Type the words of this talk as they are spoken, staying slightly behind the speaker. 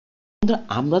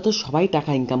বন্ধুরা আমরা তো সবাই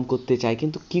টাকা ইনকাম করতে চাই,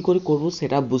 কিন্তু কি করে করব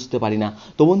সেটা বুঝতে পারি না।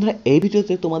 তো বন্ধুরা এই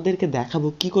ভিডিওতে তোমাদেরকে দেখাবো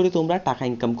কি করে তোমরা টাকা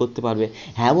ইনকাম করতে পারবে।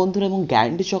 হ্যাঁ বন্ধুরা, এবং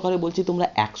গ্যারান্টি সহকারে বলছি তোমরা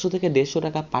 100 থেকে 150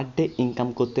 টাকা পার ডে ইনকাম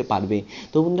করতে পারবে।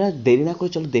 তো বন্ধুরা দেরি না করে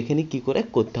চলো দেখে নিই কী করে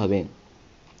করতে হবে।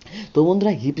 তো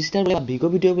বন্ধুরা হিপস্টার বলে বা ভিগো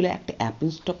ভিডিও বলে একটা অ্যাপ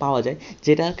ইনস্টল পাওয়া যায়,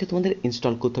 যেটাকে তোমাদের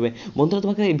ইনস্টল করতে হবে। বন্ধুরা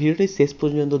তোমাকে এই ভিডিওটি শেষ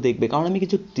পর্যন্ত দেখবে, কারণ আমি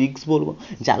কিছু ট্রিক্স বলবো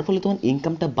যার ফলে তোমার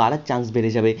ইনকামটা বাড়ার চান্স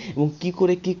বেড়ে যাবে, এবং কী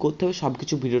করে কী করতে হবে সব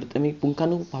কিছু ভিডিওতে আমি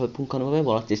পুঙ্খানুপুঙ্খানুভাবে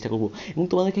বলার চেষ্টা করবো। এবং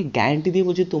তোমাদেরকে গ্যারান্টি দিয়ে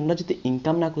বলছি তোমরা যদি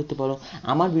ইনকাম না করতে পারো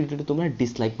আমার ভিডিওটি তোমরা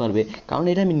ডিসলাইক মারবে, কারণ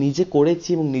এটা আমি নিজে করেছি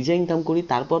এবং নিজে ইনকাম করি,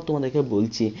 তারপর তোমাদেরকে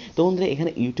বলছি। তো বন্ধুরা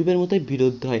এখানে ইউটিউবের মতোই ভিডিও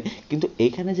দিতে হয়, কিন্তু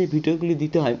এখানে যে ভিডিওগুলি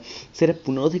দিতে হয় সেটা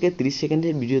 15 থেকে 30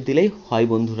 সেকেন্ডের ভিডিও দিলেই হয়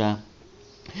বন্ধুরা।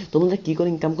 তো বন্ধুরা কী করে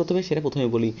ইনকাম করতে হবে সেটা প্রথমে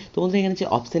বলি। তো বন্ধুরা এখানে যে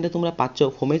অপশানটা তোমরা পাচ্ছ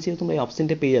হোমে, যে তোমরা এই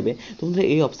অপশানটা পেয়ে যাবে। তো বন্ধুরা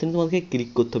এই অপশানে তোমাদেরকে ক্লিক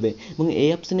করতে হবে, এবং এই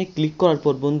অপশানে ক্লিক করার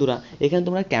পর বন্ধুরা এখানে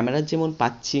তোমরা ক্যামেরা যেমন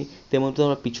পাচ্ছি তেমন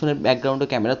তোমরা পিছনের ব্যাকগ্রাউন্ডে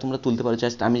ক্যামেরা তোমরা তুলতে পারো,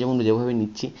 জাস্ট আমি যেমন যেভাবে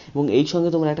নিচ্ছি। এবং এই সঙ্গে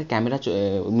তোমরা একটা ক্যামেরা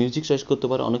মিউজিক চয়েস করতে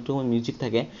পারো, অনেক রকম মিউজিক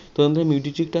থাকে। তো তোমরা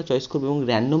মিউজিকটা চয়েস করবে এবং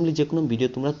র্যান্ডমলি যে কোনো ভিডিও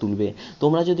তোমরা তুলবে।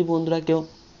 তোমরা যদি বন্ধুরা কেউ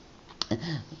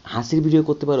হাসির ভিডিও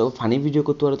করতে পারো, ফানি ভিডিও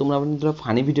করতে পারো, তোমরা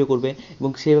ফানি ভিডিও করবে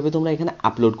এবং সেইভাবে তোমরা এখানে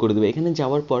আপলোড করে দেবে। এখানে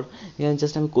যাওয়ার পর এখানে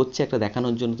জাস্ট আমি করছি একটা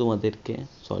দেখানোর জন্য তোমাদেরকে,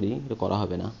 সরি এটা করা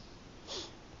হবে না।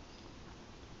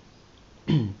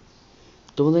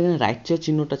 তো বন্ধুরা এখানে রাইট যে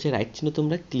চিহ্নটা আছে, রাইট চিহ্ন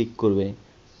তোমরা ক্লিক করবে।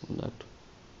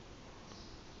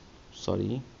 সরি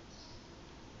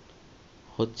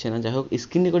হচ্ছে না, যাই হোক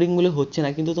স্ক্রিন রেকর্ডিং বলে হচ্ছে না,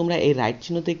 কিন্তু তোমরা এই রাইট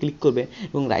চিহ্নতে ক্লিক করবে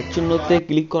এবং রাইট চিহ্নতে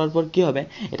ক্লিক করার পর কী হবে,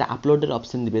 এটা আপলোডের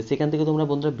অপশান দিবে। সেখান থেকে তোমরা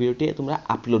বন্ধুরা ভিডিওটি তোমরা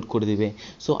আপলোড করে দেবে।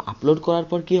 সো আপলোড করার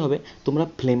পর কী হবে, তোমরা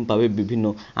ফ্লেম পাবে বিভিন্ন।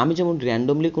 আমি যেমন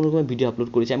র্যান্ডমলি কোনো রকম ভিডিও আপলোড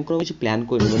করেছি, আমি কোনো কিছু প্ল্যান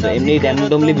করিনি বন্ধুরা, এমনি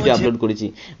র্যান্ডমলি ভিডিও আপলোড করেছি।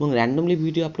 এবং র্যান্ডমলি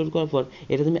ভিডিও আপলোড করার পর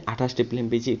এটা তুমি 28টা ফ্লেম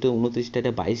পেয়েছি, এটা 29টা,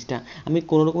 এটা 22টা। আমি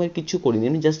কোনো রকমের কিছু করিনি,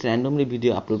 আমি জাস্ট র্যান্ডমলি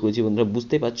ভিডিও আপলোড করেছি বন্ধুরা,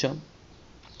 বুঝতেই পারছো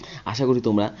আশা করি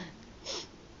তোমরা।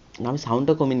 আমি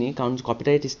সাউন্ডটা কমিয়ে নিই, কারণ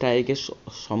কপিরাইট স্ট্রাইকের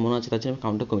সম্ভাবনা আছে, তার জন্য আমি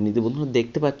সাউন্ডটা কমিয়ে নিই। বন্ধুরা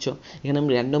দেখতে পাচ্ছ এখানে আমি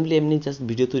র্যান্ডমলি এমনি জাস্ট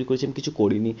ভিডিও তৈরি করেছি, আমি কিছু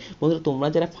করিনি। বন্ধুরা তোমরা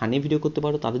যারা ফানি ভিডিও করতে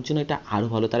পারো তাদের জন্য এটা আরও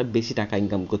ভালো, তারা বেশি টাকা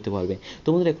ইনকাম করতে পারবে। তো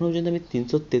বন্ধুরা এখনও পর্যন্ত আমি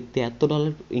 $373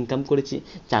 ইনকাম করেছি,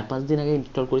 4-5 দিন আগে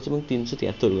ইনস্টল করেছি, এবং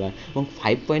 $373 এবং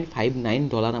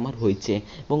 $5.59 আমার হয়েছে।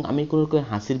 এবং আমি কোনো রকম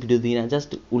হাসির ভিডিও দিই না, জাস্ট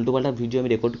উল্টোপাল্টা ভিডিও আমি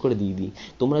রেকর্ড করে দিয়ে দিই।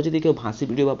 তোমরা যদি কেউ হাসির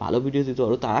ভিডিও বা ভালো ভিডিও দিতে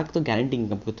পারো তারা তো গ্যারান্টি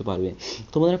ইনকাম করতে পারবে।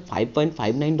 তোমাদের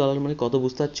 $5.59 মানে কত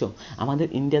বুঝতে পারছো? আমাদের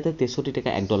ইন্ডিয়াতে 63 টাকা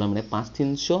 $1, মানে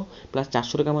 500-300 প্লাস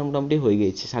 400 টাকা আমার মোটামুটি হয়ে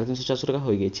গিয়েছে, 350-400 টাকা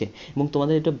হয়ে গিয়েছে। এবং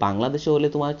তোমাদের এটা বাংলাদেশে হলে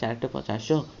তোমার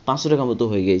 400-500 টাকা মতো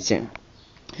হয়ে গিয়েছে।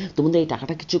 তো বন্ধুরা এই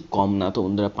টাকাটা কিছু কম না। তো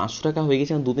বন্ধুরা 500 টাকা হয়ে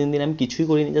গেছে, 2-3 দিন আমি কিছুই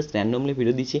করিনি, জাস্ট র্যান্ডমলি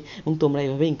ভিডিও দিচ্ছি, এবং তোমরা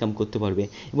এইভাবে ইনকাম করতে পারবে।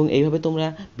 এবং এইভাবে তোমরা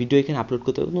ভিডিও এখানে আপলোড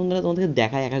করতে পারবে। বন্ধুরা তোমাদেরকে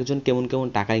দেখায় এক একজন কেমন কেমন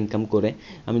টাকা ইনকাম করে,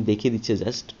 আমি দেখিয়ে দিচ্ছি।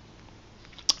 জাস্ট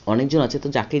অনেকজন আছে, তো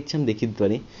যাকে ইচ্ছা আমি দেখিয়ে দিতে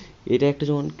পারি। এটা একটা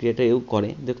যেমন ক্রিয়েটার এও করে,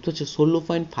 দেখতে পাচ্ছ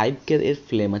 16.5K এর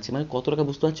ফ্লেম আছে, মানে কত টাকা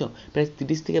বুঝতে পারছো? প্রায়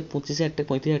 30 থেকে 25,000 টাকা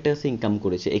 35,000 টাকা সে ইনকাম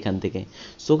করেছে এখান থেকে।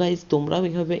 সো গাইজ তোমরাও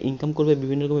এইভাবে ইনকাম করবে,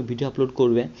 বিভিন্ন রকমের ভিডিও আপলোড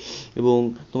করবে এবং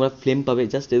তোমরা ফ্লেম পাবে।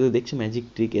 জাস্ট এদের দেখছো ম্যাজিক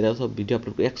ট্রিক, এরা সব ভিডিও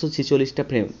আপলোড করে 146টা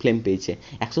ফ্লেম পেয়েছে।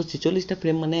 146টা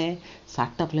ফ্লেম মানে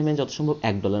 60টা ফ্লেমে যত সম্ভব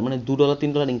 $1, মানে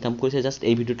 $2-3 ইনকাম করেছে জাস্ট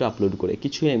এই ভিডিওটা আপলোড করে।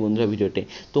 কিছুই নেই বন্ধুরা ভিডিওতে।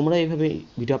 তোমরা এইভাবে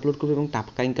ভিডিও আপলোড করবে এবং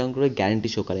টাকা ইনকাম করবে গ্যারান্টি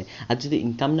সহকারে। আর যদি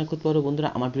ইনকাম না করতে পারো বন্ধুরা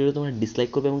আমার ভিডিও তোমরা ডিসলাইক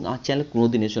করবে এবং আমার চ্যানেলে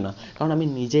কোনোদিন এসো না, কারণ আমি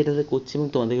নিজে এটাতে করছি এবং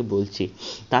তোমাদেরকে বলছি।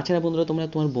 তাছাড়া বন্ধুরা তোমরা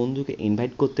তোমার বন্ধুকে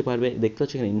ইনভাইট করতে পারবে, দেখতে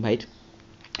পাচ্ছ এখানে ইনভাইট।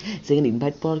 সেখানে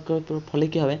ইনভাইট পাওয়ার ফলে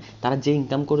কী হবে, তারা যে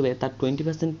ইনকাম করবে তার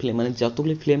 20% ফ্লেম, মানে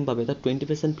যতগুলি ফ্লেম পাবে তার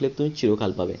 20% ফ্লেম তুমি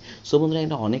চিরকাল পাবে। সো বন্ধুরা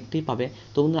এটা অনেকটাই পাবে।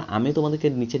 তো বন্ধুরা আমি তোমাদেরকে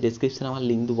নিচে ডেসক্রিপশনে আমার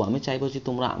লিঙ্ক দেবো, আমি চাইবো যে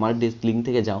তোমরা আমার লিঙ্ক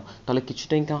থেকে যাও, তাহলে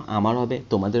কিছুটা ইনকাম আমার হবে,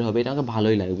 তোমাদের হবে, এটা আমাকে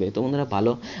ভালোই লাগবে। তো বন্ধুরা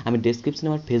ভালো, আমি ডেসক্রিপশনে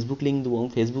আমার ফেসবুক লিঙ্ক দেবো, এবং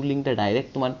ফেসবুক লিঙ্কটা ডাইরেক্ট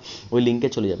তোমার ওই লিঙ্কে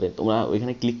চলে যাবে, তোমরা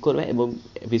ওইখানে ক্লিক করবে এবং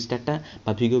ভিস্টারটা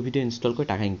বা ভিডিও ইনস্টল করে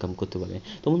টাকা ইনকাম করতে পারবে।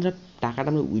 তো বন্ধুরা টাকাটা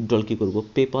আমি উইথড্রল কী করবো,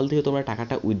 পেপাল থেকে তোমরা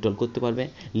টাকাটা উইথড্রল করতে পারবে।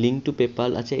 লিঙ্ক টু পেপাল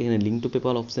আছে, এখানে লিঙ্ক টু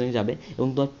পেপাল অপশানে যাবে এবং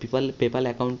তোমার পেপাল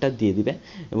অ্যাকাউন্টটা দিয়ে দিবে,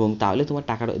 এবং তাহলে তোমার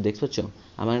টাকাটা দেখতে পাচ্ছ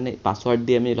আমার পাসওয়ার্ড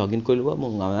দিয়ে আমি লগ ইন করে নেবো,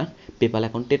 এবং আমার পেপাল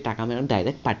অ্যাকাউন্টে টাকা আমি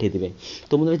ডাইরেক্ট পাঠিয়ে দেবে।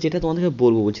 তো বন্ধুরা যেটা তোমাদেরকে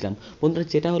বলবো বলছিলাম বন্ধুরা,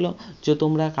 যেটা হলো যে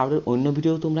তোমরা কারোর অন্য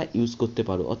ভিডিও তোমরা ইউজ করতে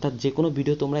পারো, অর্থাৎ যে কোনো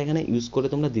ভিডিও তোমরা এখানে ইউজ করে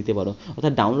তোমরা দিতে পারো,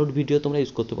 অর্থাৎ ডাউনলোড ভিডিও তোমরা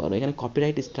ইউজ করতে পারো, এখানে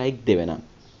কপিরাইট স্ট্রাইক দেবে না।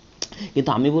 কিন্তু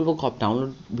আমি বলবো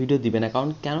ডাউনলোড ভিডিও দিবে না,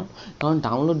 কারণ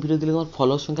ডাউনলোড ভিডিও দিলে তোমার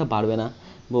ফলোয়ার সংখ্যা বাড়বে না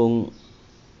এবং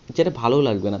যেটা ভালো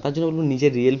লাগবে না, তার জন্য বলবো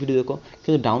নিজের রিয়েল ভিডিও দেখো।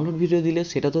 কিন্তু ডাউনলোড ভিডিও দিলে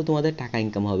সেটা তো তোমাদের টাকা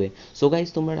ইনকাম হবে। সো গাইজ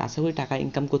তোমরা আশা করি টাকা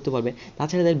ইনকাম করতে পারবে।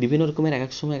 তাছাড়া বিভিন্ন রকমের এক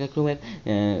এক সময় এক এক রকমের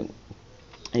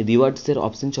রিওয়ার্ডসের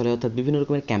অপশন চলে, অর্থাৎ বিভিন্ন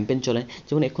রকমের ক্যাম্পেইন চলে।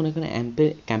 যেমন এখানে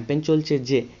ক্যাম্পেইন চলছে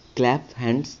যে clap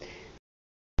hands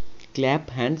clap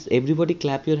hands, everybody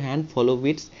clap your hand, follow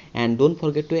bits and don't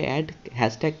forget to add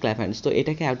hashtag clap hands. তো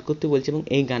এটাকে অ্যাড করতে বলছে এবং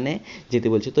এই গানে যেতে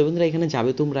বলছে। তো বন্ধুরা এখানে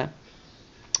যাবে তোমরা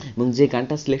এবং যে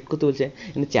গানটা সিলেক্ট করতে বলছে,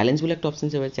 এখানে চ্যালেঞ্জ বলে একটা অপশন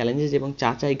যাবে, চ্যালেঞ্জেস এবং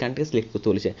চাচা এই গানটাকে সিলেক্ট করতে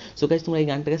বলেছে। সো গাইস তোমরা এই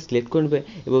গানটাকে সিলেক্ট করবে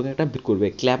এবং একটা করবে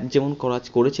ক্ল্যাপ যেমন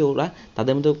করেছে ওরা,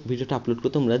 তাদের মধ্যে ভিডিওটা আপলোড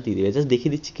করে তোমরা দিয়ে দেবে। জাস্ট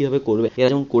দেখিয়ে দিচ্ছি কীভাবে করবে, এরা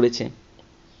যেমন করেছে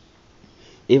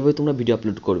এইভাবে তোমরা ভিডিও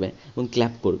আপলোড করবে এবং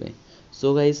ক্ল্যাপ করবে। সো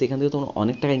গাইস এখান থেকে তোমরা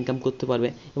অনেক টাকা ইনকাম করতে পারবে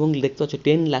এবং দেখতে পাচ্ছ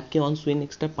 10 লাখকে অন সুইন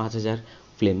এক্সট্রা 5,000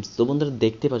 ফ্লেমস। তো বন্ধুরা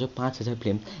দেখতে পাচ্ছ 5,000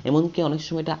 ফ্লেম, এমনকি অনেক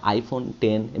সময় এটা আইফোন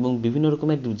 10 এবং বিভিন্ন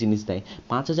রকমের জিনিস দেয়।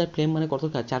 5,000 ফ্লেম মানে কত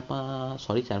টাকা,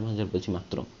 4-5 হাজার বলছি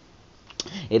মাত্র,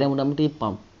 এটা মোটামুটি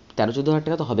 13-14 হাজার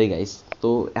টাকা তো হবে গাইস। তো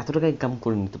এত টাকা ইনকাম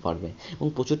করে নিতে পারবে এবং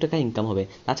প্রচুর টাকা ইনকাম হবে।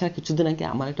 তাছাড়া কিছুদিন আগে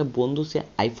আমার একটা বন্ধু সে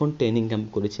আইফোন 10 ইনকাম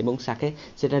করেছে এবং তাকে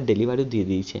সেটা ডেলিভারিও দিয়ে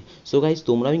দিয়েছে। সো গাইস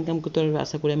তোমরাও ইনকাম করতে পারবে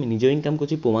আশা করি, আমি নিজেও ইনকাম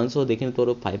করছি, প্রমাণ সহ দেখে নিতে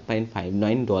পারো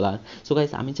 $5.59। সো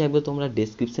গাইস আমি চাইবো তোমরা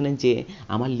ডেসক্রিপশনে যে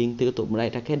আমার লিঙ্ক থেকে তোমরা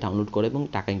এটাকে ডাউনলোড করো এবং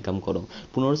টাকা ইনকাম করো।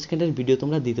 15 সেকেন্ডের ভিডিও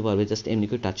তোমরা দিতে পারবে জাস্ট এমনি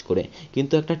করে টাচ করে।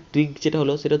 কিন্তু একটা ট্রিক যেটা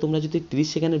হলো সেটা, তোমরা যদি 30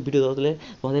 সেকেন্ডের ভিডিও দাও তাহলে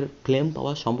তোমাদের ফ্লেম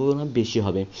পাওয়ার সম্ভাবনা বেশি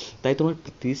হবে। তাই তোমরা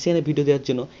 30 সেকেন্ডের ভিডিও দেওয়ার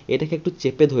জন্য এটাকে একটু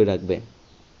চেপে ধরে রাখবে,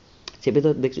 চেপে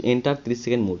ধরে দেখছো এন্টার 30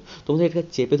 সেকেন্ড মোড, তোমরা এটাকে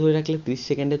চেপে ধরে রাখলে 30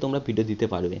 সেকেন্ডে তোমরা ভিডিও দিতে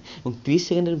পারবে এবং 30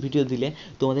 সেকেন্ডের ভিডিও দিলে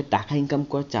তোমাদের টাকা ইনকাম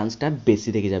করার চান্সটা বেশি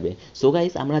থেকে যাবে। সো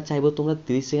গাইস আমরা চাইবো তোমরা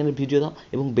 30 সেকেন্ডের ভিডিও দাও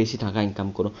এবং বেশি টাকা ইনকাম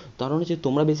করো, কারণ হচ্ছে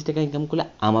তোমরা বেশি টাকা ইনকাম করলে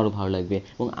আমারও ভালো লাগবে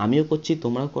এবং আমিও করছি,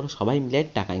 তোমরাও করো, সবাই মিলে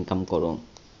টাকা ইনকাম করো।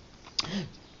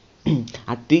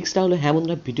 আর ট্রিক্সটা হলো, হ্যাঁ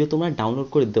বন্ধুরা ভিডিও তোমরা ডাউনলোড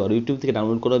করে দিতে পারো, ইউটিউব থেকে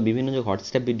ডাউনলোড করো, বিভিন্ন যে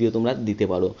হোয়াটসঅ্যাপ ভিডিও তোমরা দিতে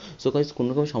পারো। সো গাইস কোনো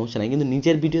রকম সমস্যা নাই, কিন্তু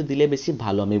নিজের ভিডিও দিলে বেশি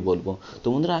ভালো আমি বলবো। তো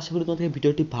বন্ধুরা আশা করি তোমাদের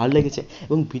ভিডিওটি ভালো লেগেছে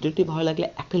এবং ভিডিওটি ভালো লাগলে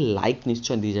একটা লাইক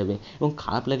নিশ্চয় দিয়ে যাবে এবং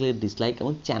খারাপ লাগলে ডিসলাইক,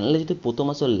 এবং চ্যানেলে যদি প্রথম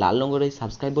আসো লাল রঙের এই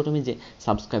সাবস্ক্রাইব বাটনে যে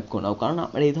সাবস্ক্রাইব করে নাও, কারণ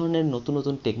আমরা এই ধরনের নতুন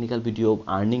নতুন টেকনিক্যাল ভিডিও,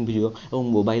 আর্নিং ভিডিও এবং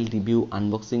মোবাইল রিভিউ,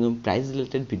 আনবক্সিং এবং প্রাইস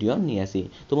রিলেটেড ভিডিও নিয়ে আসি।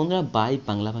 তো বন্ধুরা বাই,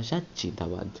 বাংলা ভাষা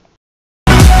জিন্দাবাদ।